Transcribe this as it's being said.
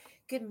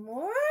Good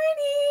morning.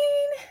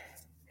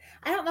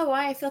 I don't know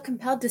why I feel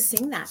compelled to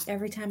sing that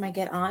every time I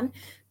get on,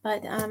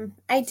 but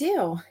I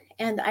do.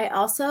 And I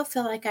also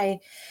feel like I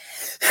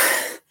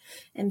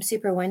am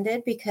super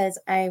winded because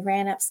I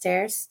ran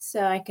upstairs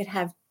so I could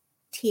have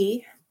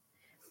tea.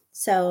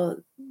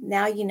 So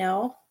now you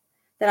know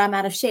that I'm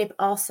out of shape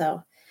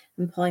also.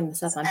 I'm pulling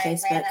this up on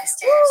Facebook.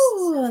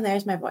 Ooh, and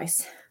there's my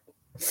voice.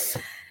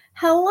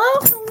 Hello,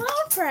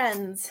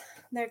 friends.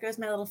 There goes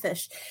my little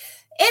fish.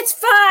 It's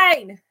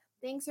fine.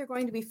 Things are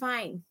going to be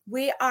fine.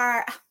 We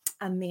are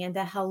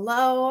Amanda.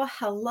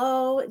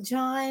 Hello,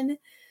 John.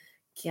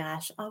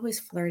 Gosh, always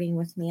flirting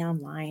with me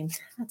online.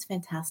 That's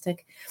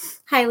fantastic.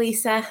 Hi,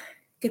 Lisa.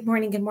 Good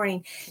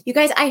morning. You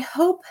guys, I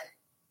hope,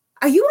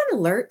 are you on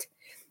alert?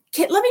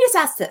 Let me just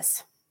ask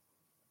this.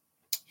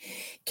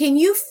 Can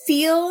you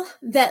feel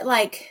that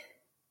like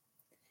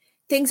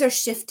things are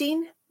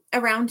shifting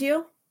around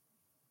you?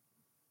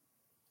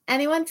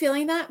 Anyone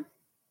feeling that?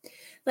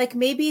 Like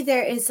maybe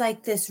there is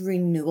like this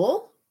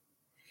renewal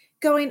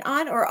going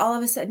on, or all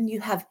of a sudden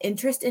you have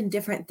interest in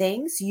different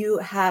things. You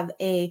have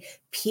a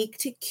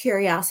piqued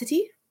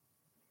curiosity.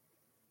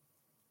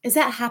 Is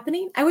that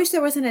happening? I wish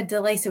there wasn't a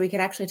delay so we could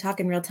actually talk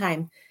in real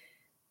time,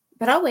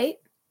 but I'll wait.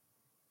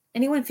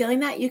 Anyone feeling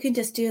that? You can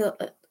just do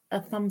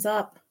a thumbs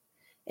up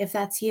if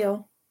that's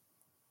you.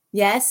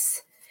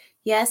 Yes.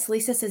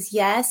 Lisa says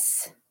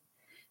yes.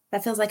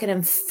 That feels like an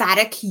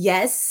emphatic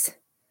yes.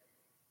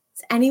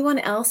 Is anyone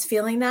else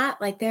feeling that?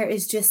 Like there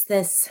is just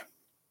this,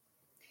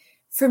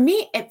 for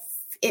me,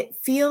 it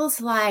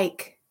feels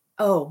like,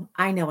 oh,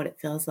 I know what it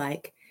feels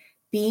like.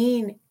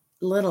 Being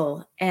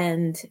little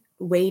and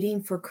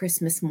waiting for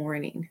Christmas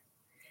morning.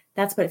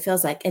 That's what it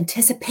feels like.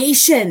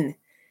 Anticipation.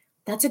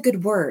 That's a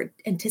good word.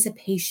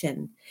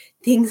 Anticipation.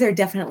 Things are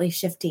definitely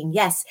shifting.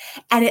 Yes.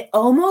 And it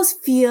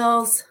almost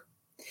feels,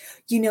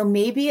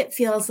 maybe it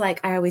feels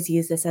like, I always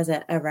use this as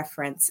a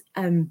reference,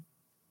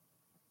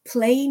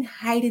 playing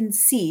hide and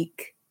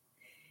seek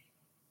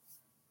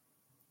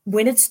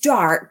when it's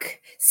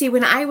dark. See,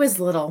 when I was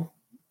little,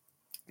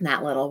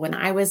 not little, when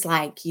I was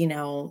like,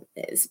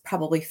 it's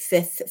probably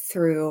 5th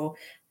through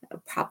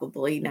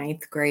probably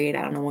 9th grade.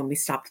 I don't know when we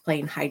stopped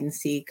playing hide and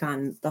seek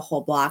on the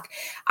whole block.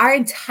 Our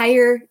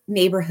entire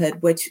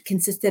neighborhood, which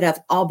consisted of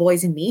all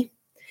boys and me,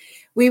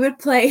 we would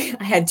play.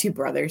 I had 2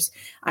 brothers.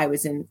 I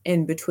was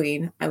in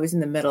between. I was in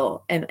the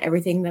middle, and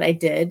everything that I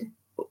did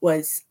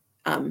was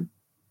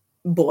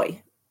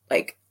boy,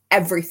 like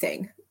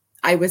everything.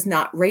 I was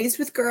not raised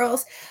with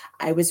girls.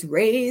 I was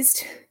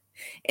raised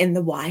in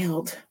the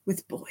wild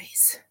with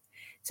boys.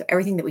 So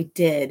everything that we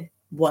did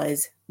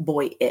was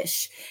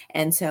boyish.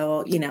 And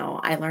so,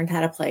 I learned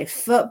how to play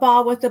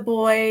football with the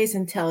boys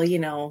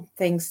until,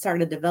 things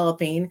started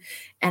developing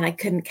and I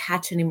couldn't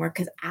catch anymore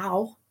because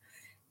ow.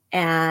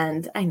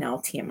 And I know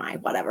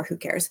TMI, whatever, who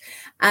cares?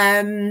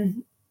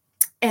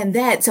 And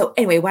then, so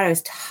anyway, what I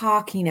was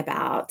talking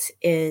about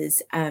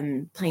is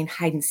playing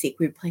hide and seek.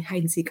 We would play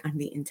hide and seek on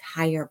the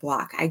entire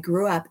block. I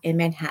grew up in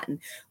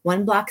Manhattan,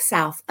 1 block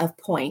south of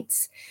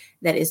Points,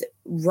 that is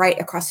right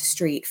across the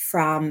street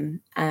from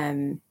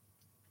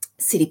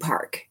City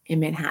Park in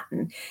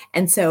Manhattan.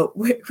 And so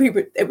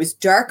it was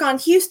dark on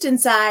Houston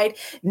side,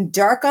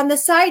 dark on the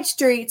side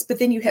streets, but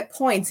then you hit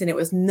Points and it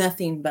was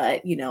nothing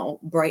but,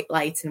 bright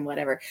lights and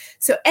whatever.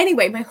 So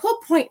anyway, my whole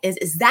point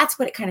is that's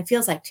what it kind of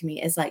feels like to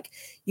me, is like,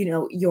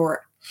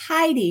 you're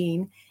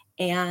hiding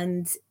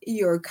and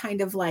you're kind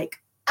of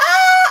like,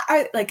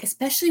 like,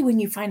 especially when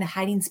you find a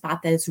hiding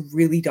spot that is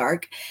really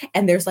dark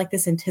and there's like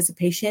this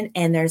anticipation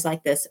and there's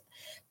like this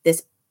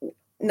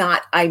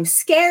not I'm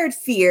scared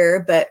fear,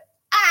 but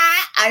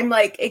I'm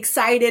like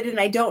excited and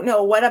I don't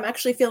know what I'm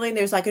actually feeling.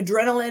 There's like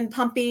adrenaline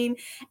pumping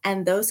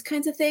and those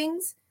kinds of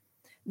things.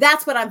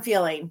 That's what I'm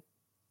feeling.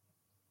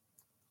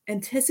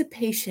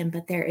 Anticipation,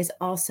 but there is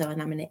also,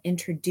 and I'm going to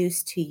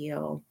introduce to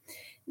you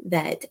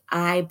that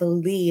I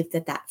believe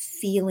that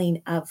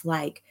feeling of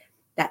like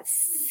that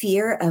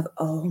fear of,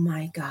 oh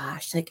my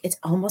gosh, like it's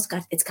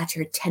got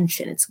your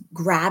attention. It's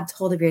grabbed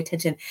hold of your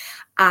attention.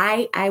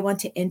 I want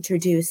to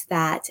introduce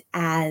that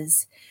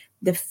as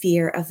the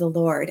fear of the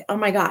Lord. Oh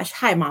my gosh.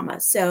 Hi, Mama.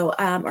 So,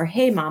 or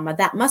hey, Mama,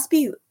 that must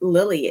be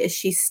Lily. Is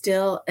she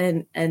still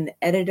an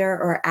editor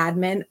or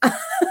admin?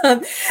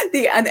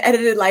 The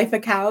Unedited Life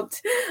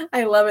account.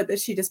 I love it that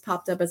she just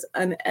popped up as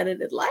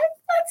Unedited Life.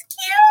 That's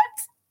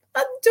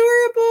cute.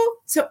 Adorable.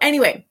 So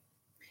anyway,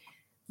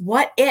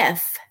 what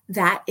if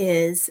that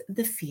is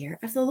the fear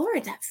of the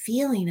Lord? That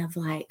feeling of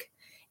like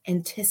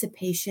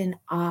anticipation,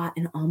 awe,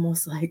 and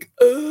almost like,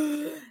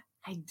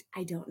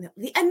 I don't know.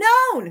 The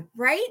unknown,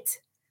 right?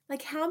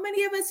 Like how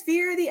many of us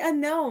fear the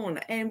unknown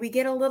and we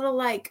get a little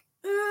like,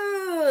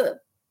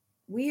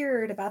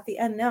 weird about the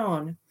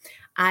unknown?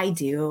 I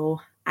do.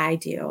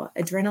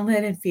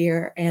 Adrenaline and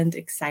fear and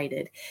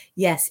excited.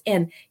 Yes.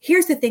 And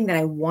here's the thing that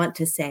I want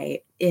to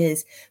say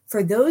is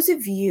for those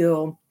of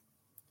you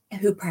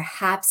who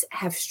perhaps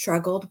have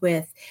struggled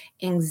with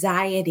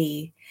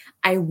anxiety,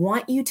 I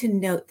want you to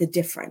note the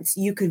difference.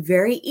 You could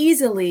very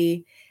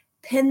easily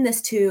pin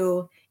this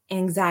to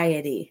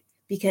anxiety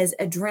because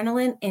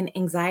adrenaline and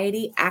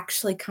anxiety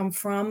actually come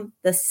from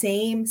the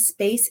same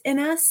space in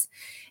us.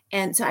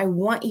 And so I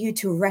want you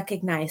to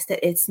recognize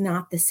that it's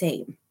not the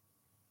same.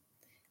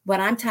 What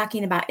I'm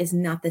talking about is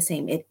not the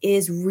same. It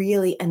is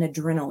really an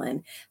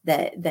adrenaline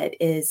that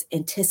is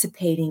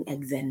anticipating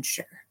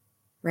adventure,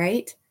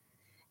 right?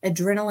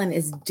 Adrenaline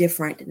is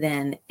different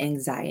than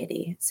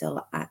anxiety.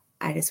 So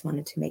I just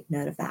wanted to make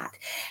note of that.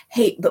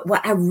 Hey, but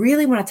what I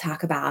really want to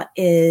talk about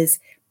is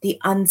the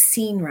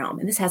unseen realm.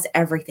 And this has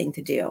everything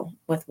to do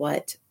with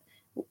what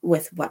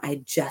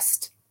I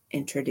just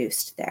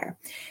introduced there.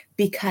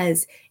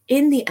 Because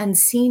in the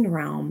unseen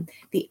realm,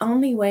 the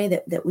only way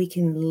that we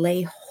can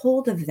lay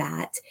hold of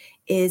that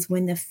is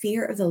when the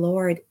fear of the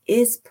Lord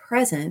is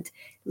present,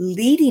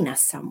 leading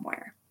us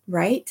somewhere,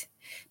 right?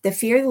 The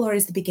fear of the Lord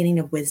is the beginning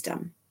of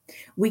wisdom.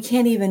 We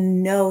can't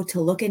even know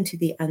to look into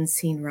the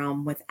unseen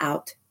realm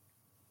without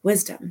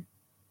wisdom.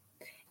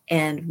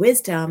 And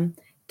wisdom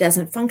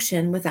doesn't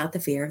function without the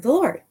fear of the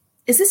Lord.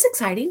 Is this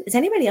exciting? Is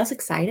anybody else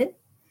excited?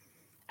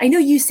 I know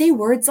you say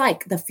words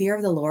like the fear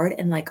of the Lord,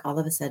 and like all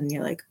of a sudden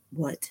you're like,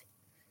 what?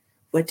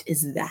 What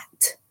is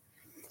that?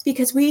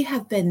 Because we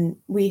have been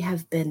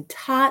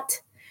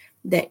taught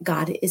that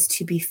God is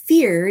to be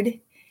feared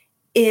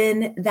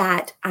in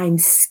that I'm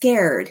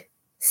scared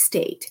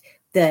state,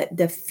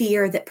 the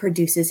fear that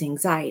produces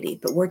anxiety.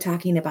 But we're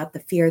talking about the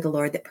fear of the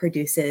Lord that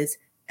produces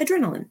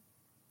adrenaline,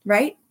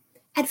 right?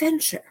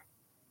 Adventure.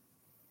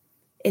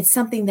 It's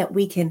something that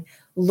we can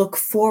look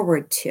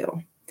forward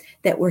to,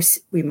 that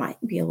we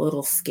might be a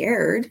little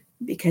scared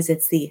because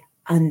it's the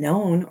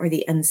unknown or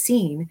the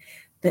unseen,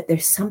 but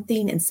there's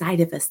something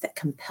inside of us that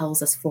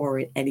compels us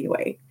forward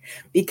anyway,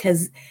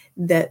 because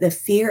the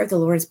fear of the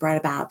Lord is brought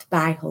about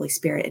by Holy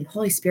Spirit, and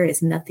Holy Spirit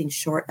is nothing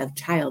short of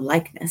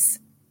childlikeness,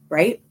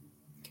 right?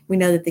 We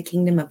know that the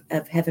kingdom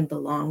of heaven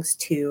belongs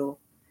to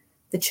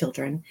the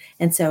children.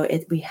 And so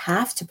we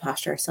have to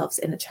posture ourselves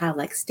in a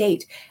childlike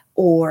state,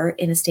 or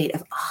in a state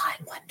of awe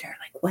and wonder,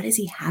 like, what does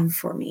he have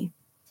for me?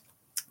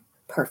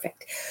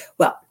 Perfect.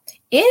 Well,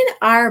 in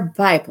our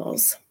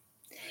Bibles,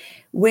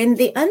 when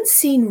the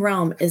unseen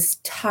realm is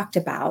talked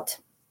about,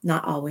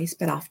 not always,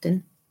 but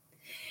often,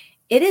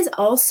 it is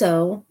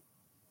also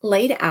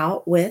laid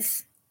out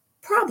with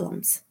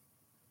problems.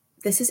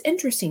 This is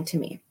interesting to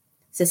me.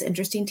 Is this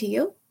interesting to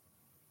you?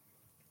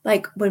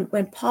 Like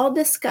when Paul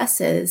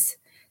discusses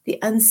the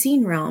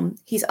unseen realm,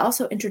 he's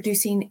also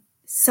introducing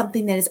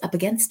something that is up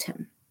against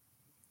him.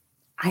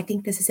 I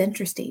think this is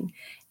interesting.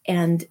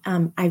 And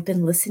I've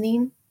been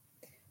listening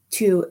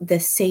to the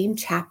same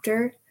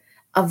chapter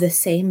of the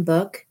same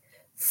book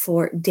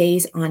for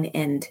days on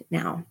end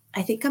now.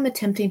 I think I'm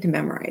attempting to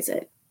memorize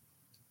it.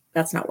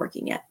 That's not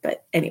working yet.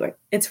 But anyway,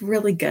 it's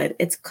really good.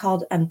 It's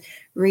called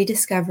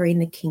Rediscovering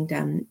the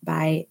Kingdom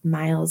by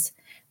Miles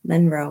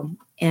Monroe.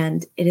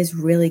 And it is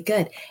really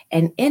good.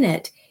 And in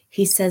it,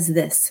 he says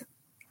this.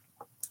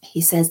 He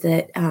says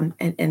that,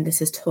 and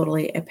this is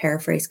totally a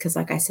paraphrase because,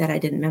 like I said, I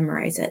didn't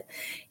memorize it.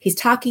 He's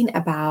talking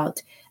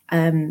about,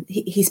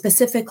 he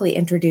specifically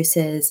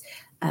introduces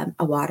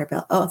a water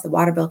bill. Oh, the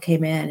water bill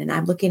came in, and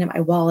I'm looking at my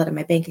wallet and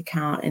my bank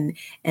account,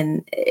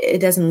 and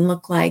it doesn't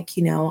look like,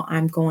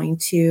 I'm going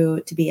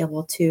to be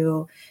able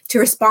to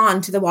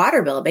respond to the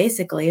water bill.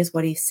 Basically, is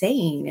what he's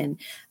saying,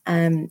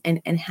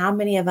 and how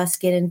many of us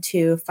get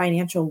into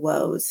financial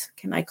woes?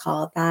 Can I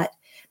call it that?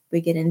 We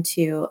get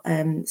into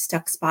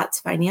stuck spots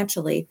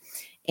financially,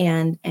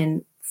 and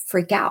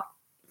freak out,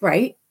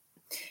 right?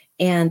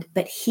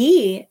 But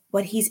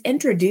what he's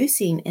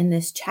introducing in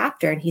this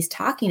chapter, and he's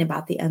talking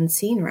about the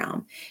unseen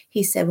realm.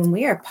 He said, when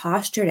we are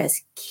postured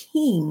as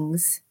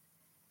kings,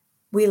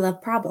 we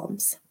love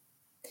problems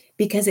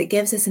because it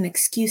gives us an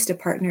excuse to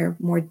partner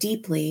more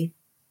deeply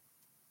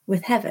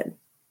with heaven.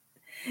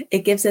 It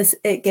gives us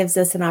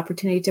an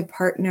opportunity to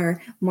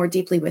partner more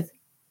deeply with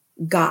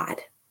God,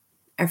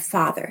 our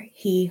Father.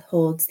 He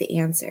holds the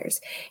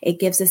answers. It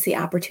gives us the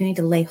opportunity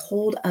to lay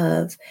hold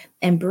of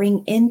and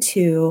bring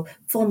into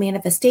full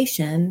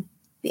manifestation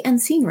the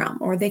unseen realm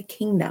or the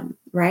kingdom,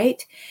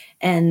 right?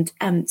 And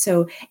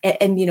so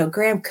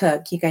Graham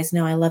Cook, you guys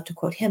know I love to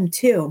quote him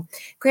too.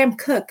 Graham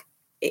Cook,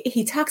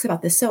 he talks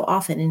about this so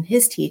often in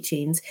his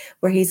teachings,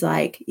 where he's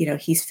like,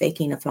 he's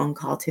faking a phone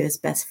call to his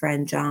best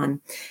friend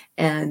John,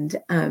 and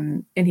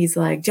he's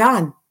like,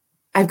 John,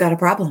 I've got a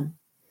problem.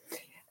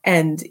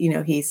 And,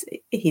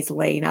 he's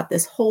laying out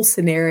this whole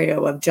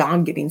scenario of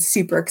John getting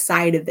super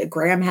excited that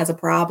Graham has a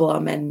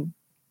problem. And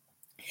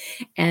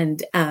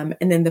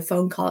then the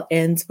phone call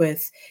ends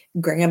with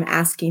Graham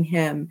asking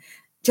him,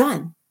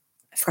 John,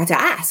 I forgot to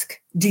ask,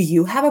 do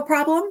you have a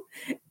problem?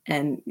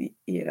 And,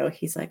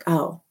 he's like,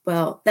 oh,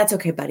 well, that's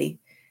okay, buddy.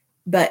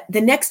 But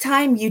the next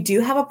time you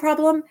do have a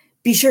problem,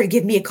 be sure to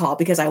give me a call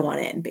because I want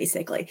in,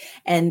 basically.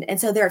 And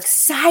so they're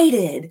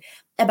excited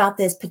about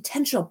this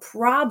potential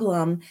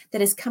problem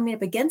that is coming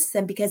up against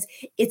them because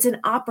it's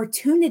an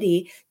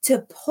opportunity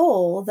to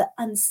pull the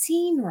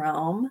unseen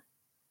realm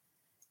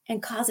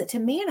and cause it to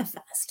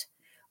manifest,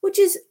 which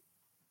is,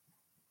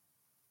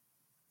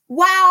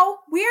 wow,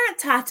 we aren't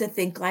taught to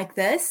think like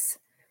this.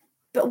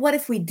 But what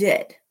if we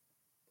did?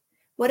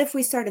 What if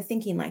we started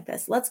thinking like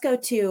this? Let's go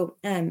to,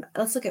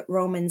 let's look at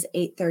Romans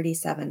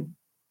 8:37.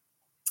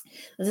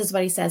 This is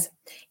what he says.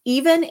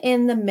 Even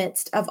in the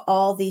midst of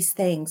all these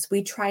things,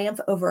 we triumph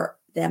over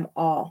them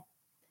all.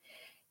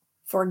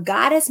 For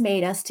God has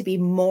made us to be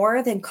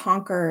more than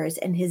conquerors,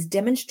 and his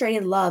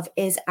demonstrated love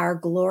is our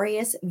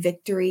glorious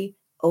victory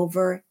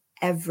over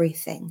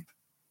everything.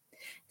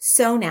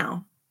 So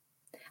now,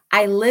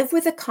 I live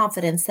with the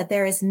confidence that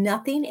there is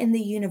nothing in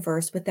the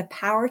universe with the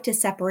power to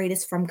separate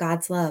us from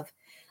God's love.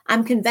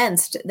 I'm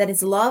convinced that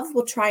his love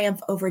will triumph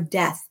over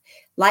death,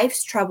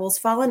 life's troubles,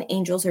 fallen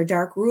angels, or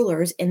dark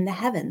rulers in the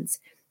heavens.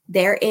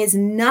 There is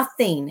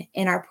nothing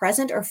in our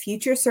present or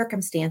future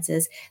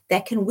circumstances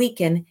that can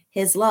weaken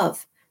his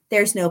love.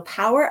 There's no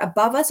power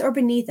above us or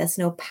beneath us,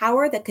 no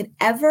power that could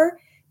ever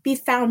be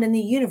found in the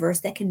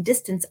universe that can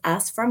distance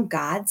us from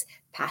God's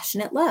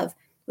passionate love,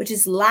 which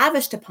is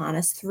lavished upon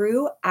us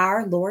through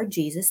our Lord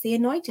Jesus, the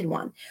Anointed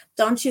One.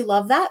 Don't you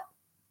love that?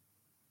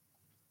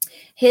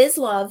 His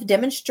love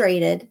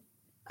demonstrated,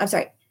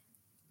 God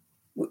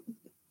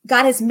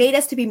has made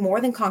us to be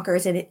more than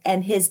conquerors,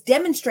 and his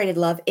demonstrated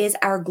love is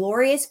our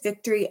glorious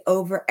victory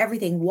over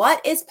everything.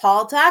 What is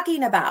Paul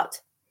talking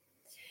about?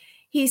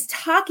 He's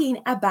talking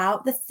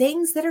about the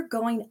things that are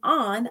going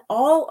on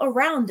all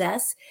around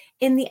us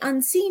in the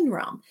unseen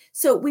realm.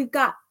 So we've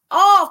got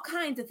all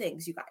kinds of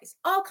things, you guys.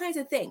 All kinds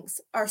of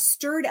things are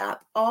stirred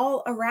up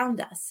all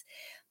around us.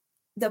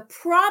 The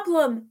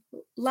problem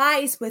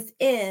lies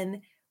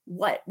within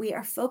what we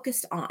are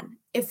focused on.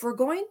 If we're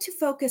going to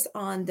focus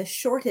on the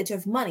shortage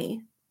of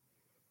money,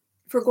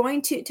 if we're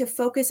going to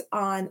focus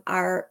on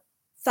our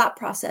thought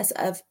process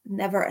of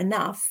never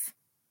enough,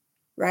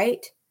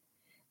 right?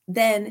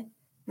 Then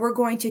we're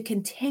going to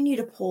continue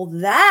to pull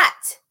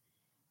that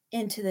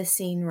into the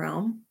seen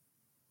realm.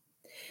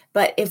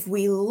 But if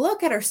we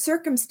look at our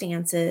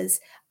circumstances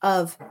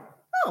of,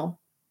 oh,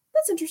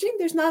 that's interesting,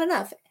 there's not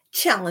enough.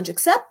 Challenge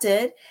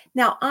accepted.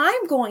 Now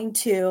I'm going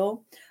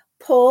to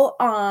pull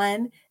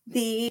on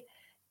the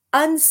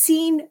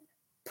unseen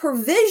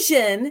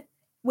provision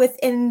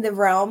within the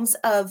realms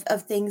of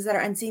things that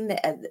are unseen,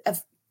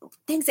 of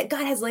things that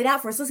God has laid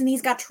out for us. Listen,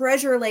 he's got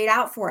treasure laid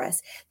out for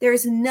us. There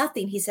is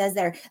nothing, he says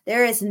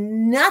there is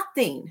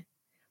nothing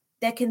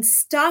that can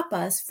stop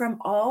us from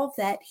all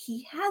that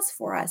he has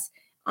for us,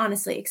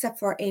 honestly, except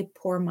for a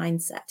poor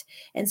mindset.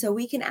 And so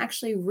we can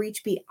actually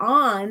reach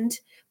beyond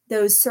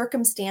those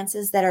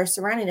circumstances that are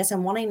surrounding us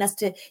and wanting us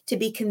to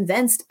be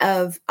convinced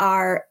of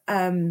our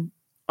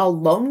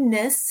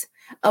aloneness,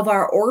 of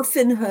our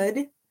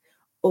orphanhood,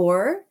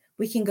 or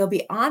we can go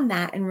beyond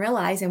that and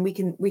realize, and we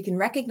can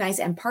recognize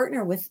and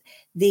partner with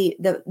the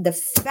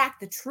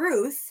fact, the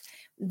truth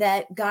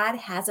that God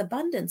has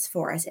abundance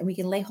for us, and we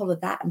can lay hold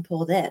of that and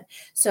pull it in.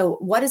 So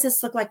what does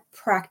this look like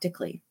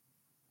practically?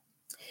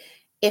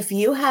 If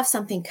you have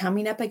something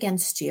coming up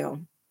against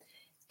you,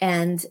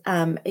 and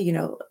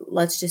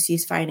let's just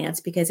use finance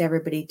because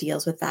everybody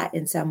deals with that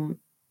in some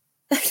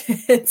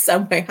in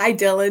some way. Hi,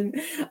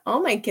 Dylan.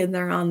 All my kids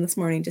are on this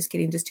morning. Just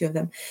kidding, just two of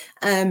them.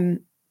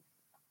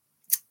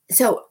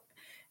 So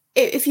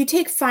if you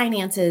take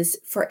finances,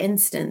 for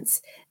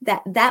instance,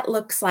 that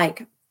looks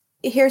like,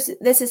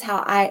 this is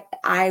how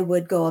I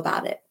would go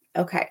about it.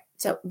 Okay.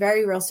 So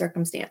very real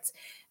circumstance.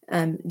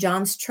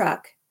 John's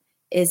truck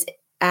is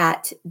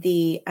at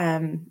the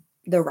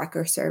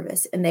wrecker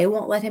service, and they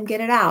won't let him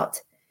get it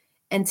out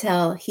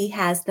until he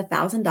has the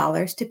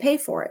 $1,000 to pay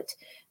for it,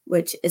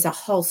 which is a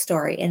whole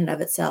story in and of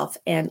itself.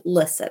 And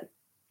listen,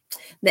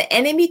 the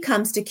enemy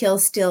comes to kill,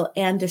 steal,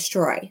 and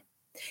destroy.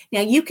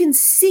 Now you can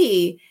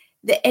see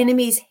the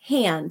enemy's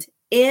hand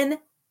in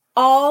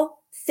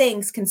all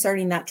things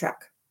concerning that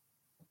truck.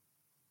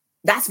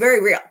 That's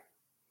very real.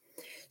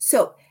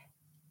 So,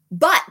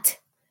 but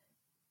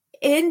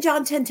in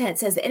John 10:10, it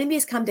says the enemy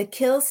has come to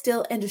kill,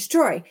 steal, and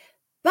destroy.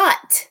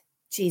 But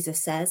Jesus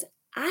says,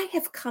 I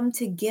have come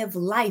to give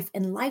life,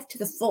 and life to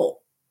the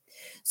full.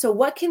 So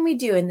what can we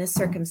do in this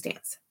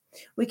circumstance?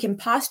 We can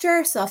posture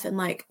ourselves and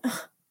like,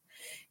 oh,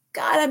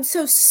 God, I'm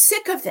so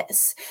sick of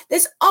this.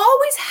 This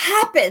always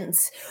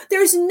happens.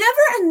 There's never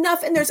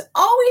enough, and there's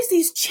always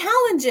these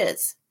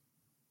challenges.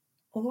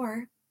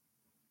 Or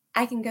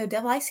I can go,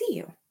 devil, I see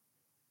you.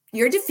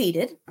 You're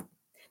defeated.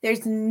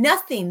 There's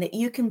nothing that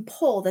you can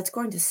pull that's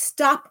going to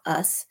stop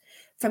us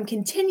from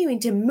continuing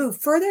to move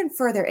further and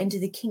further into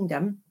the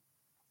kingdom.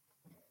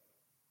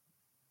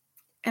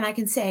 And I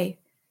can say,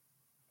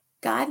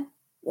 God,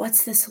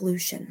 what's the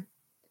solution?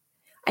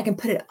 I can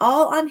put it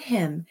all on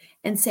him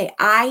and say,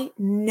 I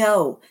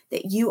know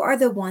that you are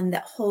the one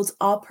that holds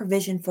all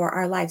provision for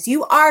our lives.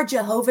 You are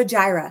Jehovah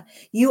Jireh.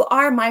 You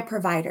are my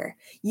provider.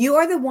 You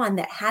are the one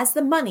that has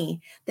the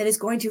money that is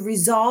going to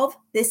resolve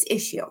this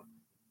issue.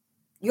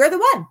 You're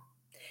the one.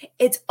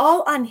 It's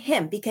all on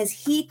him because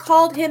he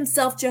called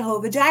himself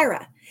Jehovah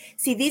Jireh.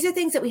 See, these are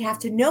things that we have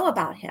to know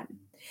about him.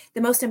 The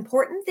most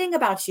important thing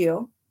about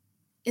you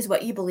is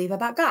what you believe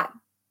about God.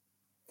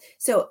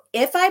 So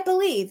if I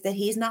believe that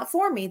he's not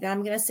for me, then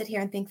I'm going to sit here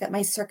and think that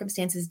my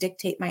circumstances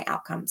dictate my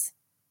outcomes.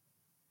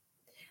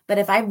 But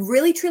if I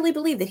really, truly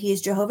believe that he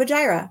is Jehovah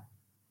Jireh,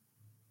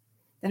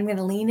 then I'm going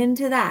to lean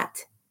into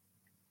that.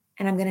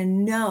 And I'm going to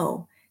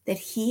know that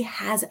he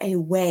has a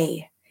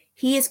way.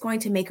 He is going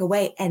to make a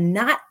way. And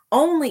not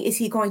only is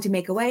he going to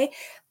make a way,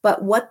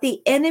 but what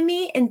the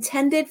enemy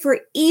intended for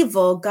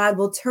evil, God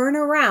will turn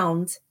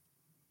around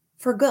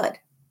for good.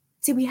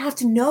 See, we have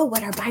to know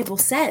what our Bible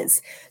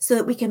says so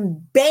that we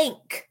can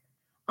bank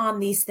on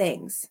these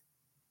things.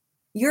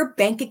 Your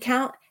bank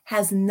account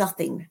has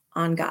nothing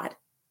on God,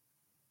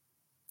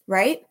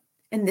 right?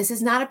 And this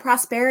is not a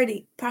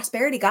prosperity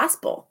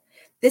gospel.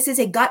 This is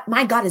a God,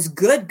 my God is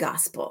good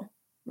gospel,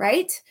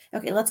 right?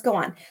 Okay, let's go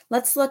on.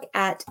 Let's look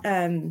at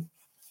 2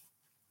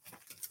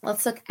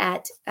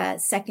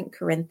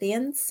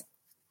 Corinthians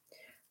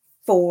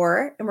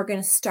 4, and we're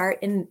going to start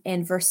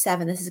in verse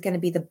 7. This is going to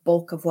be the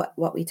bulk of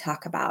what we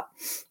talk about.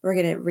 We're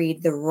going to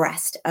read the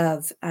rest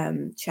of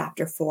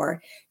chapter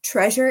 4.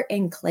 Treasure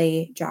in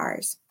clay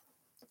jars.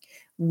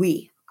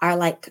 We are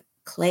like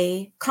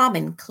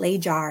common clay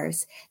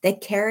jars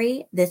that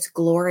carry this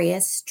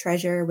glorious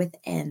treasure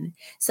within,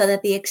 so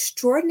that the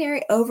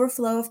extraordinary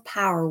overflow of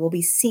power will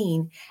be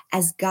seen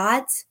as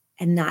God's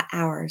and not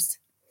ours.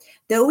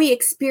 Though we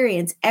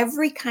experience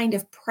every kind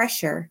of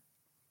pressure,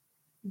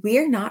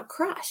 we're not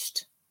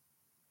crushed.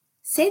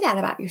 Say that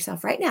about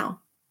yourself right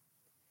now.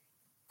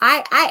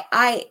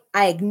 I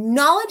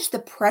acknowledge the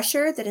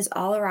pressure that is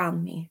all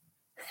around me,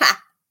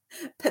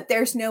 but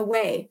there's no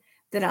way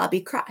that I'll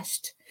be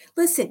crushed.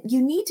 Listen,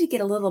 you need to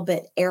get a little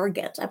bit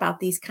arrogant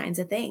about these kinds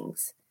of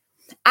things.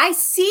 I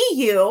see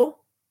you,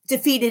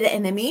 defeated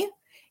enemy,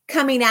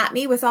 coming at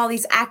me with all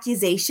these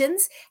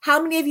accusations. How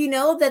many of you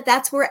know that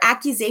that's where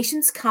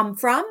accusations come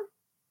from?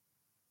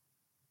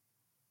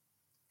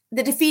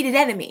 The defeated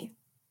enemy.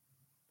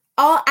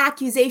 All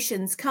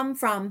accusations come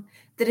from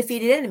the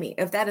defeated enemy.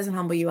 If that doesn't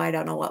humble you, I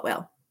don't know what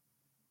will.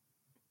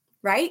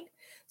 Right?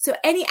 So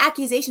any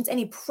accusations,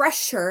 any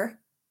pressure,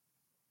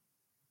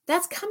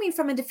 that's coming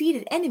from a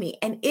defeated enemy,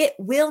 and it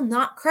will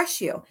not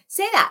crush you.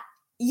 Say that.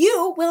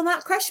 You will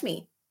not crush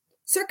me.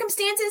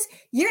 Circumstances,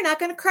 you're not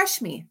going to crush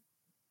me.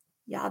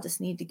 Y'all just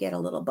need to get a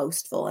little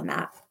boastful in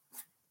that.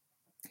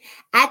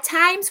 At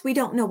times, we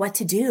don't know what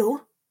to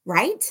do,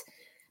 right?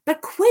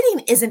 But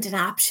quitting isn't an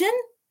option.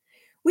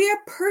 We are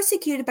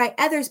persecuted by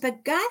others,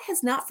 but God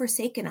has not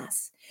forsaken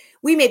us.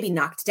 We may be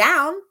knocked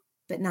down,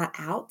 but not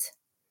out.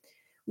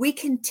 We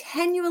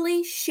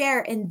continually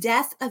share in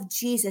death of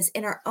Jesus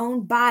in our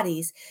own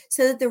bodies,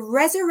 so that the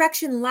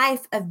resurrection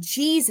life of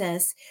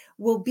Jesus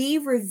will be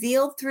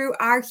revealed through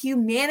our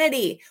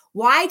humanity.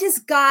 Why does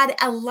God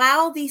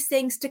allow these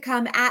things to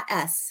come at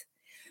us?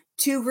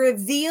 To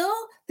reveal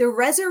the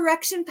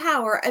resurrection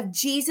power of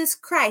Jesus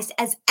Christ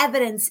as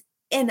evidence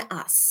in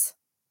us.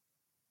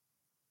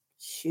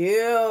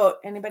 Shoot,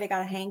 anybody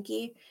got a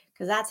hanky?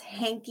 Because that's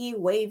hanky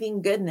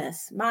waving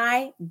goodness.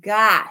 My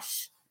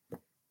gosh.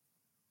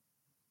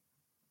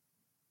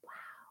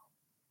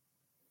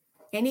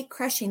 Any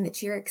crushing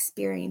that you're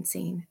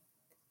experiencing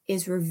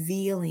is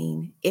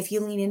revealing, if you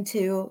lean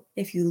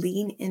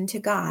into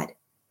God,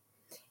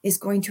 is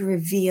going to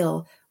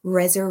reveal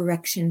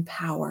resurrection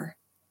power.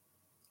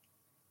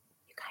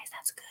 You guys,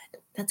 that's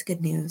good. That's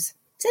good news.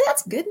 So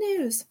that's good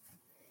news.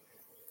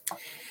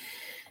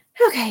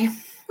 Okay,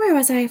 where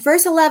was I?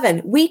 Verse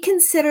 11, we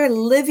consider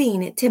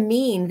living to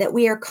mean that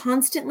we are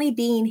constantly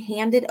being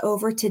handed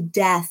over to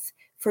death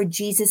for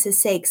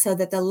Jesus' sake, so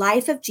that the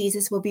life of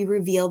Jesus will be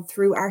revealed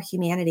through our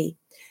humanity.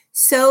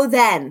 So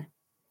then,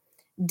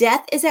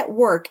 death is at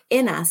work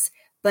in us,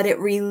 but it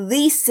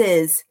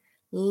releases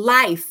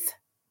life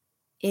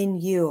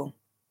in you.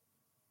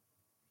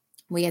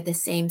 We have the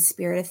same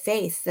spirit of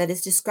faith that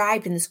is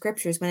described in the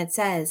scriptures when it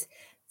says,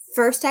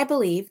 first I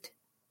believed,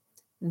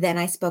 then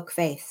I spoke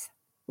faith.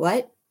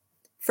 What?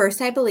 First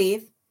I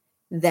believe,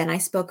 then I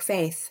spoke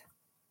faith.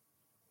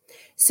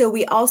 So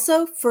we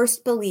also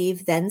first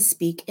believe, then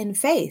speak in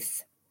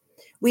faith.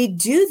 We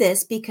do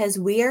this because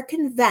we are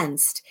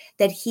convinced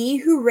that he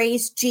who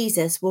raised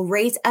Jesus will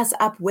raise us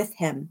up with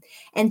him,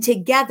 and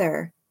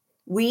together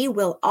we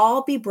will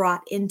all be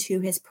brought into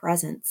his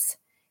presence.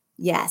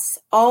 Yes,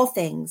 all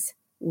things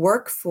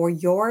work for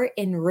your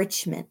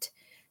enrichment,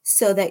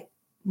 so that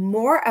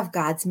more of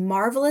God's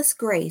marvelous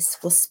grace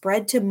will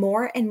spread to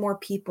more and more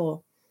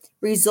people,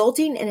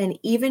 resulting in an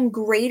even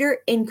greater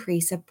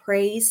increase of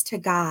praise to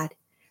God,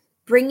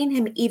 bringing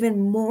him even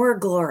more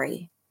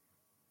glory.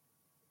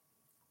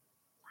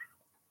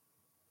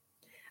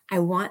 I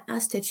want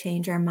us to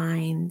change our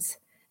minds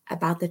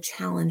about the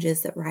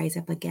challenges that rise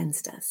up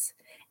against us.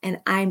 And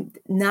I'm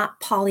not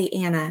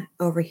Pollyanna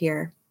over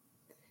here.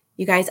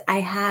 You guys,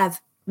 I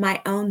have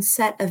my own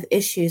set of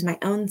issues, my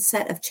own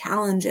set of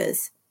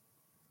challenges.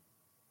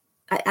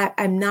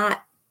 I'm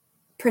not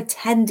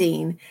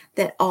pretending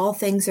that all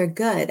things are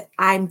good.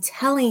 I'm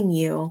telling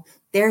you,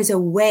 there's a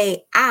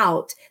way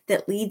out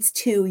that leads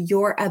to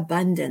your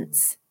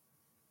abundance.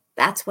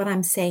 That's what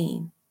I'm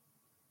saying.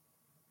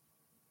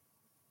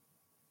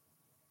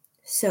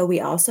 So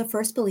we also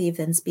first believe,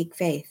 then speak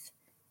faith.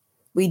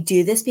 We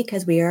do this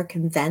because we are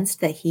convinced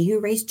that he who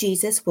raised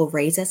Jesus will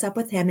raise us up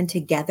with him, and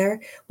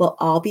together we'll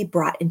all be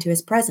brought into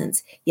his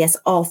presence. Yes,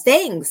 all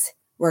things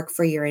work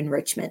for your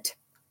enrichment.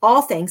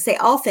 All things, say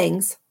all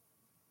things,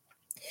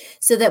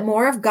 so that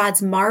more of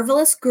God's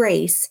marvelous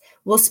grace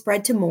will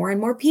spread to more and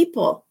more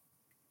people.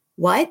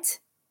 What?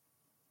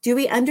 Do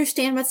we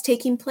understand what's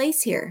taking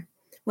place here?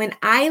 When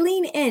I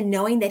lean in,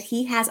 knowing that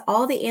He has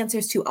all the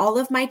answers to all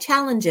of my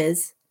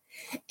challenges,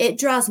 it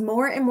draws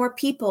more and more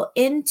people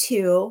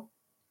into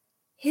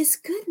His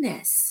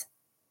goodness,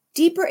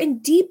 deeper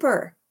and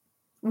deeper,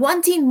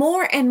 wanting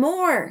more and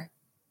more.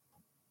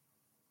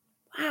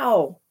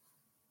 Wow.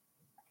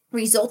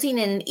 Resulting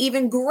in an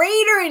even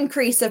greater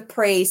increase of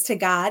praise to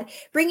God,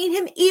 bringing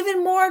Him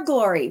even more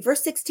glory.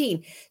 Verse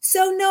 16.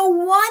 So no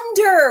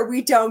wonder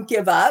we don't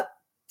give up.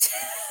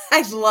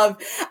 I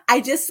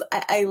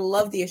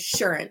love the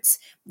assurance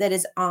that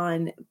is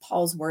on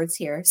Paul's words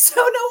here.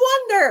 So no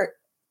wonder.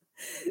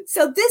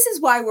 So this is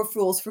why we're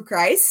fools for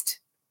Christ.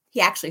 He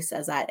actually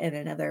says that in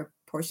another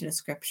portion of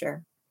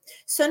scripture.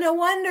 So no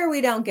wonder we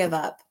don't give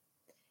up.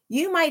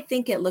 You might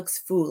think it looks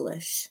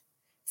foolish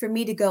for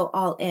me to go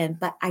all in,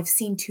 but I've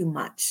seen too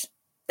much.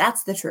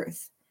 That's the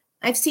truth.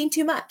 I've seen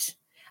too much.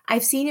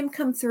 I've seen Him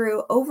come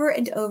through over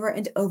and over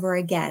and over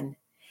again.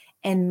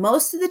 And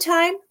most of the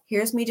time,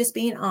 here's me just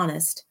being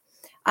honest,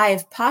 I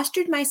have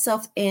postured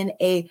myself in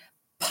a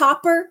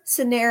pauper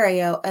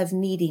scenario of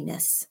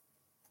neediness.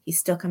 He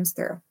still comes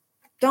through.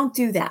 Don't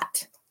do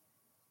that.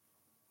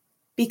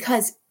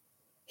 Because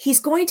He's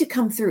going to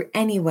come through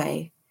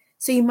anyway.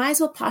 So you might as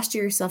well posture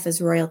yourself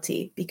as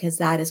royalty, because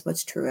that is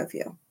what's true of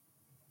you.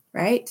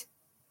 Right?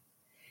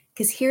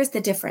 Because here's the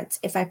difference.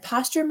 If I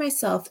posture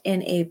myself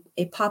in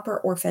a pauper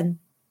orphan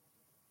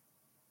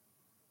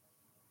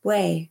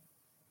way,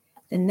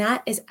 then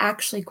that is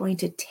actually going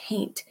to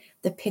taint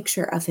the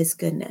picture of His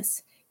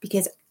goodness,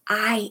 because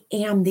I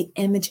am the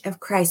image of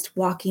Christ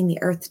walking the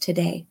earth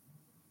today.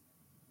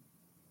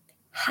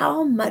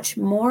 How much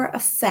more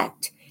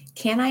effect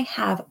can I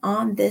have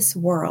on this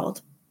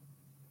world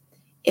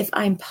if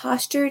I'm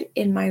postured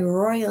in my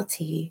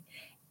royalty,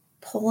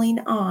 pulling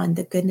on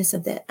the goodness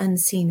of the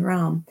unseen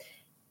realm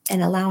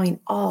and allowing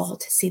all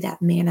to see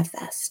that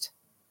manifest?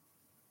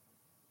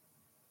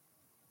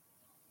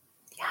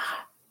 Yeah,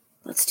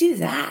 let's do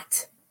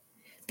that.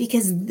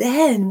 Because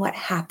then what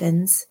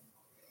happens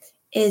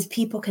is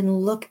people can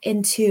look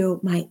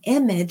into my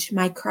image,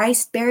 my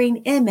Christ-bearing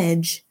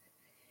image,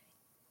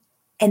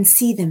 and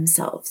see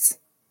themselves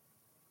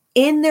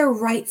in their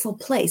rightful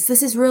place.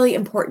 This is really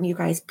important, you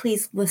guys.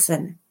 Please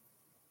listen.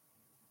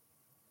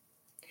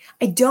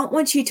 I don't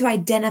want you to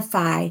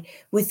identify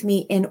with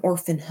me in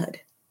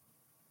orphanhood.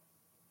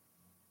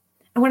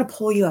 I want to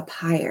pull you up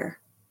higher.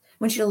 I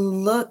want you to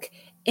look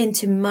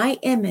into my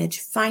image,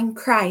 find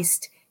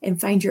Christ, and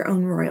find your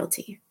own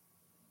royalty.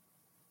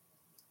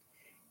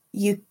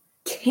 You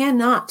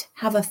cannot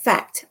have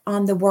effect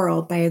on the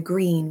world by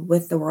agreeing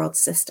with the world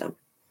system.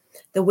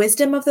 The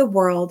wisdom of the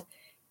world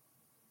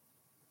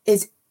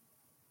is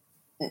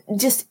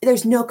just,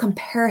 there's no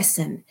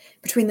comparison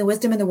between the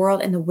wisdom of the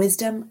world and the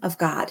wisdom of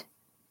God.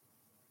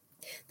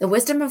 The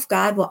wisdom of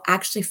God will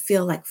actually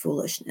feel like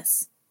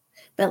foolishness.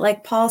 But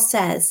like Paul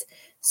says,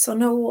 so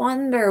no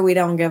wonder we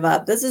don't give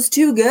up. This is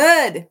too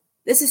good.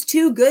 This is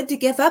too good to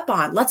give up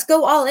on. Let's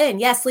go all in.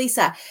 Yes,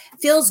 Lisa,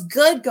 feels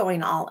good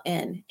going all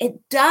in.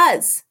 It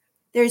does.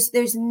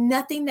 There's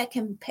nothing that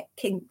can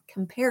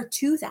compare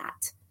to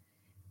that.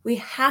 We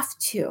have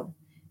to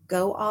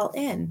go all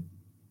in.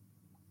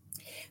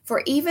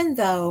 For even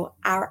though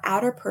our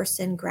outer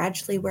person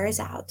gradually wears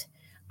out,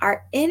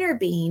 our inner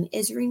being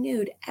is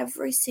renewed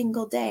every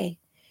single day.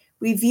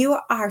 We view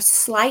our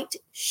slight,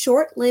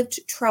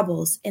 short-lived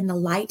troubles in the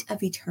light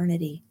of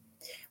eternity.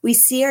 We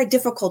see our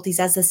difficulties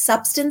as a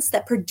substance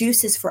that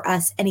produces for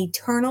us an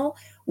eternal,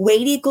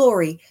 weighty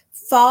glory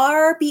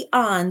far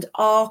beyond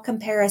all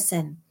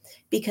comparison,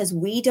 because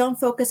we don't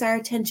focus our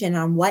attention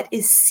on what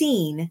is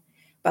seen,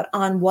 but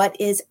on what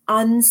is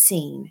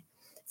unseen.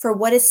 For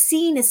what is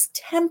seen is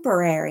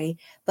temporary,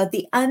 but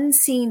the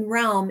unseen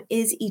realm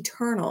is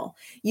eternal.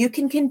 You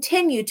can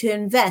continue to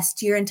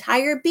invest your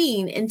entire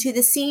being into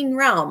the seen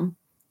realm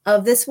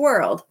of this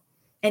world,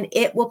 and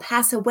it will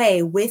pass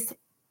away with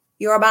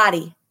your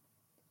body.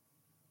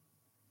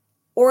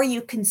 Or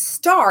you can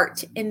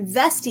start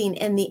investing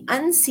in the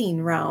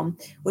unseen realm,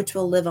 which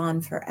will live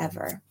on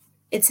forever.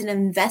 It's an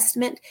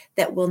investment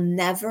that will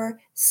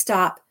never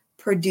stop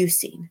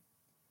producing.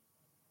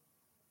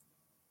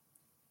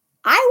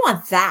 I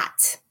want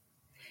that.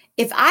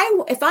 If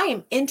I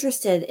am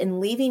interested in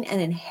leaving an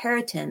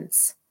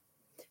inheritance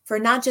for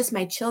not just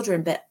my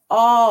children, but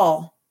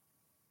all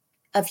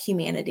of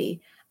humanity,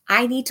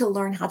 I need to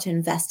learn how to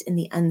invest in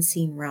the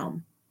unseen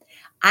realm.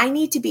 I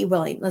need to be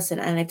willing. Listen,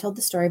 and I've told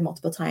the story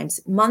multiple times,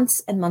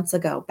 months and months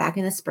ago, back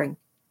in the spring.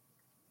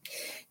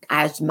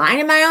 I was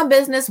minding my own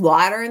business,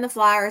 watering the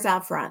flowers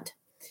out front.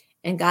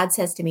 And God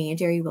says to me,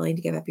 Angie, are you willing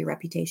to give up your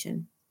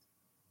reputation?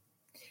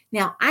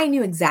 Now, I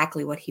knew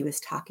exactly what He was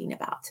talking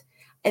about.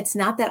 It's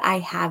not that I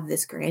have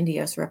this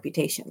grandiose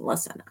reputation.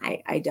 Listen,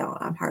 I don't.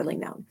 I'm hardly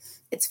known.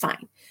 It's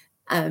fine.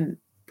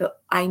 But But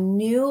I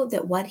knew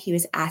that what he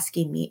was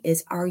asking me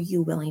is, are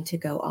you willing to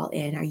go all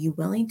in? Are you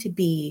willing to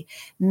be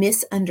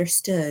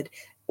misunderstood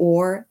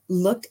or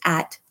looked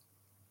at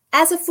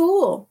as a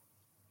fool?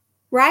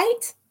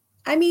 Right?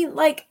 I mean,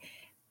 like,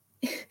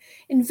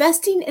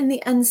 investing in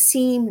the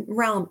unseen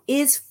realm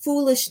is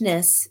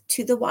foolishness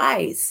to the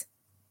wise.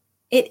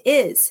 It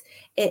is.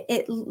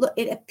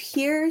 It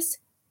appears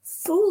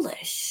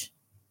foolish.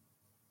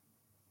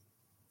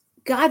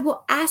 God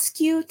will ask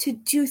you to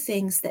do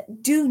things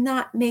that do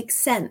not make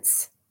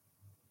sense.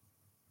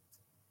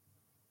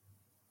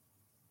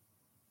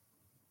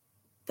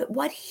 But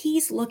what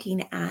he's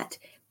looking at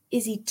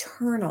is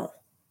eternal.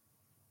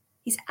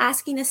 He's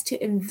asking us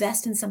to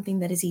invest in something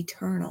that is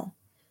eternal.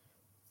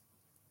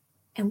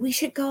 And we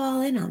should go all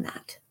in on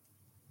that.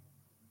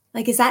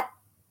 Like, is that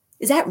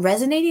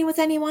resonating with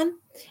anyone?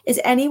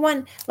 Is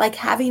anyone like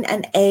having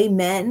an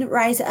amen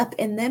rise up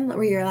in them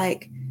where you're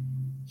like,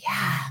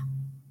 yeah,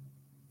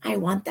 I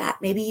want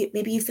that. Maybe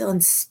you feel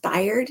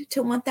inspired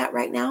to want that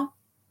right now.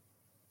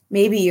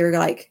 Maybe you're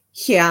like,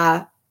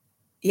 yeah,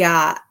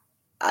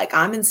 like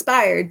I'm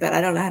inspired, but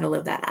I don't know how to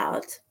live that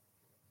out.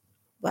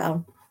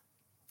 Well,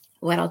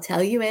 what I'll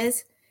tell you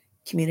is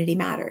community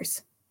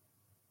matters.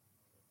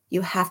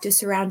 You have to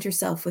surround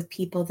yourself with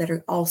people that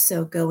are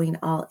also going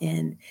all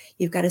in.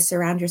 You've got to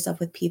surround yourself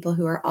with people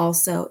who are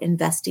also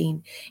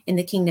investing in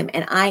the kingdom.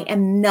 And I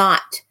am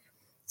not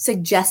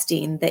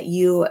suggesting that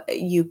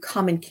you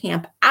come and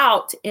camp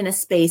out in a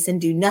space and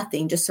do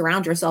nothing. Just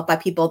surround yourself by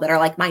people that are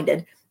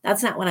like-minded.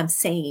 That's not what I'm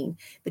saying.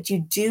 But you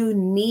do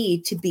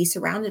need to be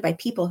surrounded by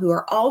people who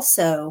are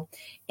also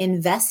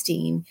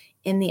investing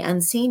in the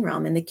unseen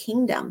realm, in the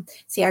kingdom.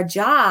 See, our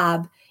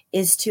job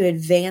is to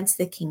advance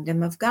the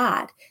kingdom of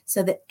God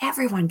so that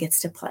everyone gets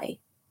to play,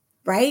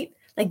 right?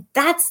 Like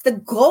that's the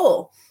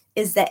goal,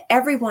 is that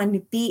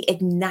everyone be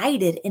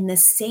ignited in the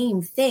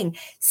same thing,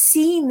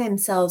 seeing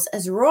themselves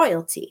as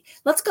royalty.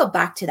 Let's go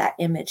back to that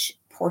image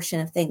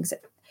portion of things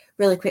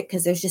really quick,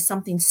 because there's just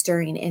something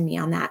stirring in me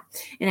on that.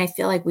 And I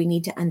feel like we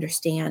need to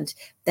understand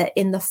that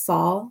in the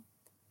fall,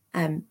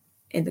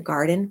 in the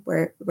garden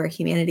where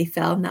humanity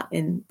fell, not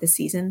in the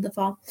season, the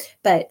fall,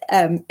 but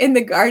in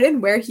the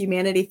garden where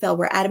humanity fell,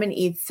 where Adam and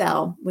Eve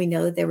fell, we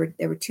know that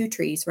there were two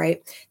trees,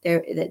 right?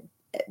 There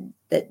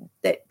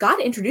that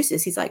God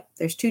introduces. He's like,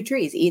 there's two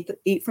trees.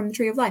 Eat from the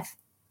tree of life.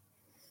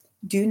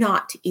 Do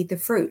not eat the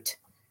fruit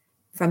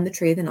from the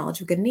tree of the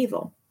knowledge of good and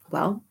evil.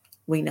 Well,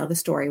 we know the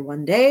story.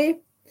 One day,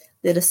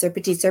 little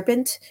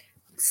serpent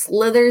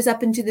slithers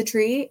up into the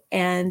tree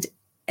and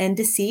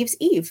deceives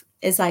Eve.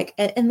 Is like,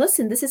 and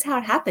listen, this is how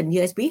it happened. You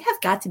guys, we have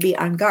got to be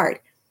on guard.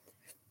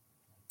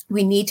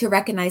 We need to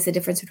recognize the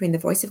difference between the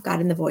voice of God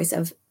and the voice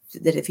of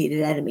the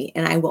defeated enemy.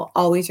 And I will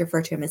always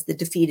refer to him as the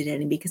defeated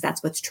enemy, because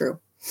that's what's true.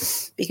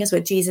 Because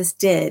what Jesus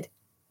did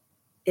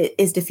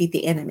is defeat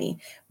the enemy.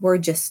 We're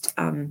just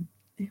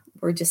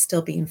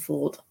still being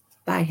fooled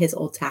by his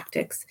old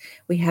tactics.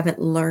 We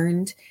haven't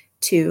learned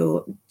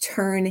to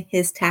turn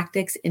his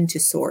tactics into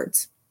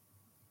swords.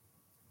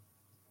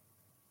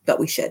 But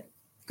we should.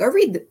 Go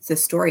read the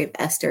story of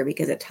Esther,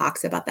 because it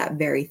talks about that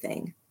very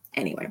thing.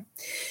 Anyway,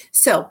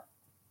 so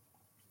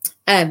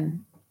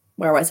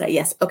where was I?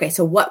 Yes. Okay.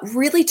 So what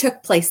really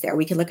took place there?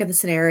 We can look at the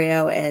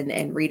scenario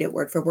and read it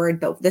word for word,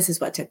 but this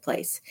is what took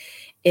place: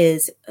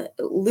 is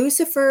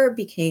Lucifer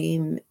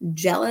became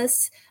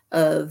jealous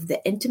of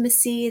the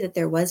intimacy that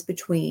there was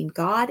between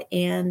God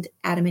and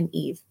Adam and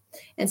Eve,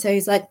 and so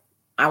he's like,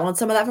 I want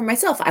some of that for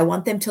myself. I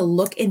want them to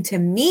look into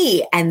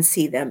me and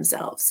see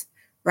themselves.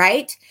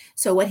 Right?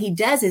 So what he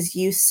does is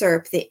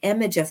usurp the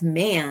image of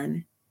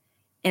man.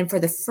 And for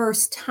the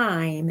first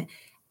time,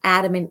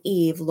 Adam and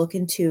Eve look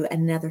into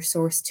another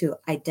source to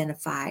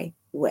identify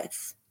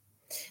with.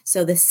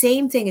 So the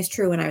same thing is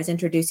true when I was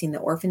introducing the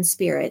orphan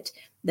spirit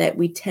that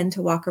we tend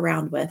to walk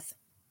around with.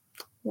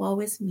 Woe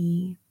is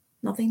me.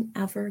 Nothing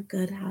ever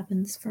good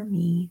happens for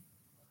me.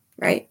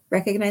 Right?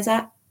 Recognize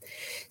that?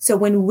 So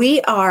when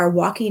we are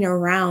walking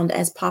around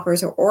as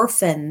paupers or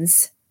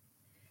orphans,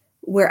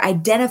 we're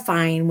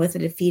identifying with a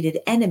defeated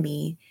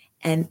enemy,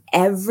 and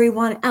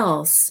everyone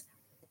else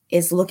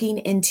is looking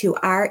into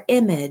our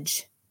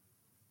image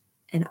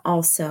and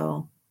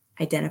also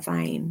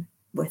identifying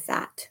with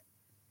that.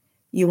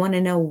 You want to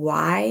know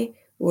why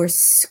we're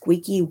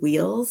squeaky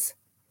wheels?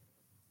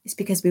 It's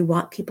because we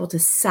want people to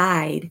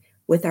side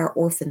with our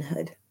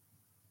orphanhood.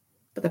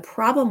 But the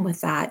problem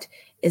with that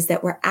is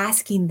that we're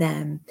asking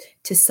them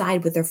to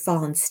side with their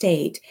fallen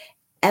state,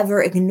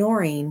 ever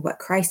ignoring what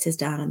Christ has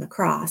done on the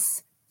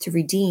cross to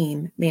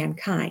redeem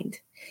mankind.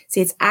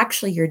 See, it's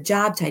actually your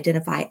job to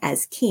identify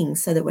as king,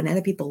 so that when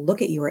other people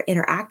look at you or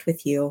interact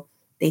with you,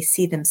 they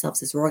see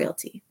themselves as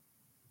royalty.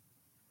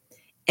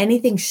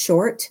 Anything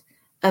short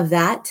of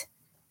that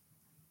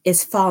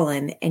is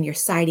fallen, and you're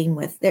siding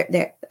with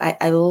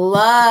I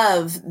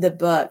love the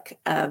book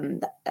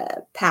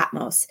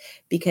Patmos,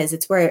 because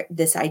it's where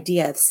this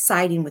idea of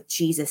siding with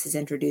Jesus is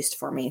introduced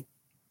for me.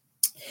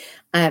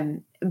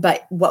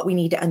 But what we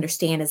need to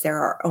understand is there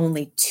are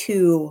only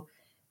two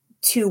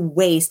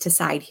ways to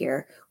side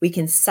here. We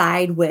can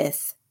side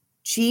with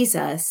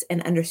Jesus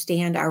and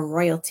understand our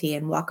royalty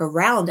and walk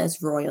around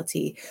as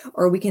royalty,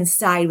 or we can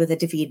side with a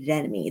defeated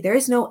enemy.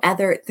 There's no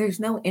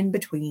in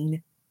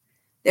between.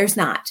 There's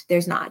not.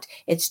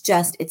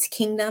 It's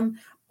kingdom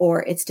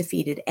or it's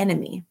defeated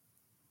enemy.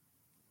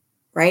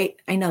 Right?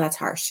 I know that's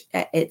harsh.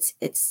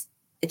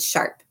 It's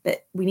sharp,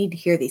 but we need to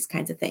hear these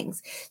kinds of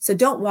things. So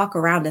don't walk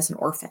around as an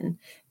orphan.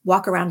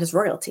 Walk around as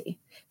royalty,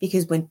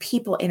 because when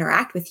people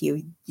interact with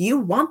you, you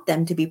want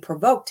them to be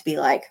provoked to be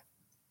like,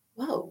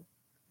 whoa,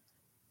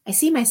 I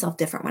see myself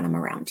different when I'm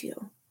around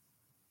you.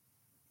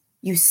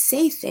 You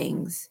say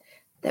things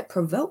that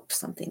provoke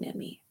something in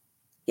me.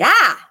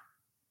 Yeah.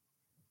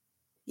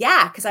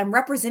 Yeah, because I'm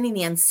representing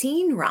the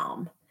unseen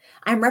realm.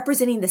 I'm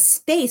representing the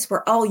space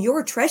where all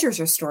your treasures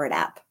are stored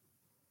up.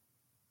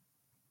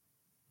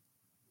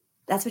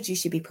 That's what you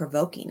should be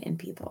provoking in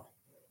people.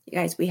 You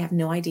guys, we have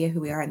no idea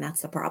who we are, and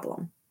that's the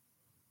problem.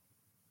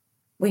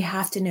 We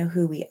have to know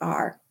who we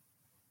are.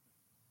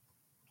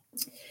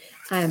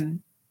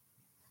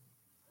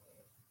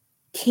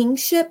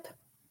 Kingship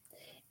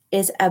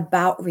is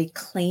about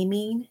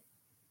reclaiming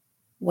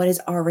what has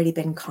already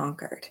been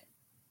conquered,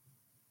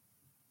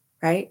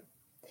 right?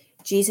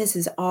 Jesus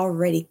has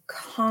already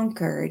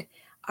conquered.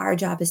 Our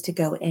job is to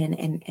go in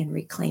and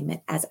reclaim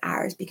it as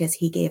ours, because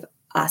he gave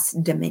us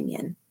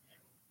dominion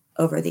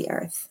over the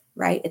earth,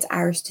 right? It's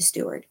ours to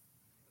steward.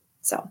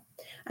 So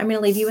I'm going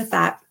to leave you with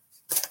that.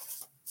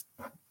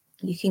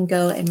 You can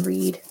go and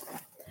read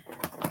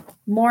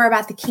more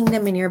about the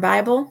kingdom in your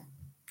Bible.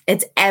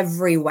 It's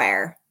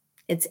everywhere.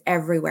 It's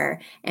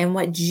everywhere. And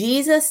what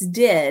Jesus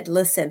did,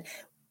 listen,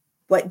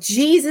 what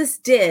Jesus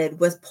did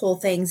was pull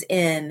things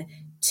in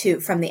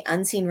from the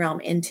unseen realm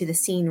into the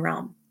seen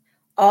realm.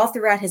 All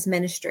throughout his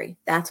ministry,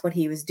 that's what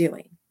he was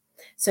doing.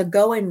 So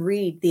go and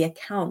read the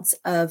accounts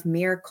of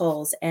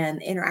miracles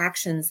and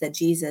interactions that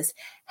Jesus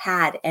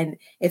had. And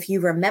if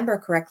you remember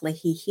correctly,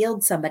 he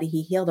healed somebody.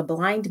 He healed a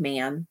blind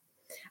man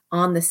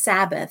on the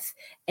Sabbath.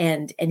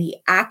 And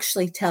he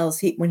actually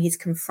tells, when he's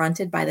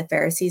confronted by the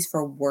Pharisees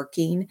for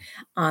working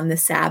on the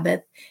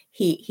Sabbath,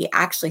 he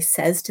actually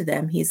says to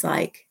them, he's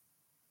like,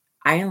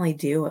 I only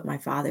do what my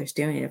Father's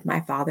doing. If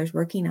my Father's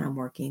working, I'm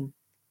working.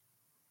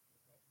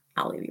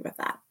 I'll leave you with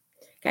that.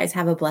 Guys,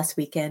 have a blessed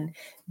weekend.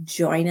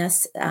 Join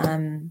us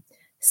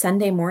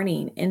Sunday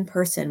morning in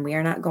person. We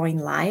are not going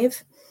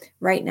live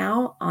right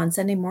now on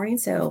Sunday morning,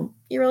 so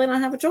you really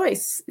don't have a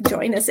choice.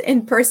 Join us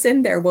in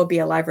person. There will be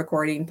a live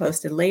recording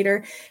posted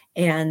later.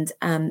 And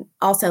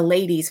also,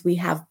 ladies, we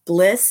have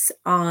Bliss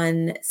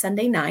on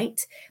Sunday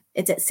night.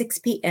 It's at 6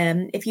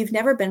 p.m. If you've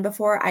never been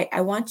before, I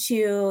want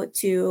you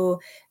to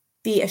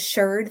be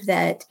assured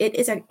that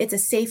it's a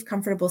safe,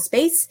 comfortable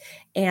space,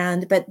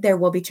 but there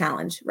will be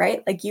challenge,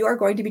 right? Like, you are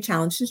going to be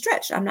challenged and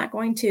stretched. I'm not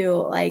going to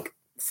like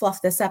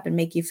fluff this up and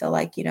make you feel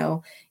like,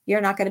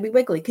 you're not going to be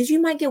wiggly, because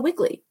you might get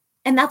wiggly,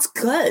 and that's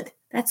good.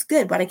 That's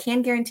good. What I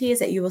can guarantee is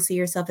that you will see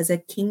yourself as a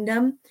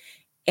kingdom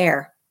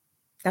heir.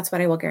 That's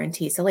what I will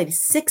guarantee. So ladies,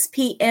 6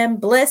 p.m.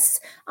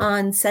 Bliss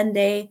on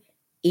Sunday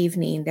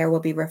evening. There will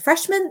be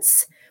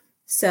refreshments.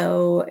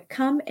 So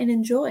come and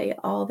enjoy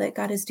all that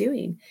God is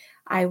doing.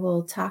 I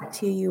will talk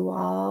to you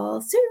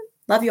all soon.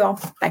 Love you all.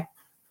 Bye.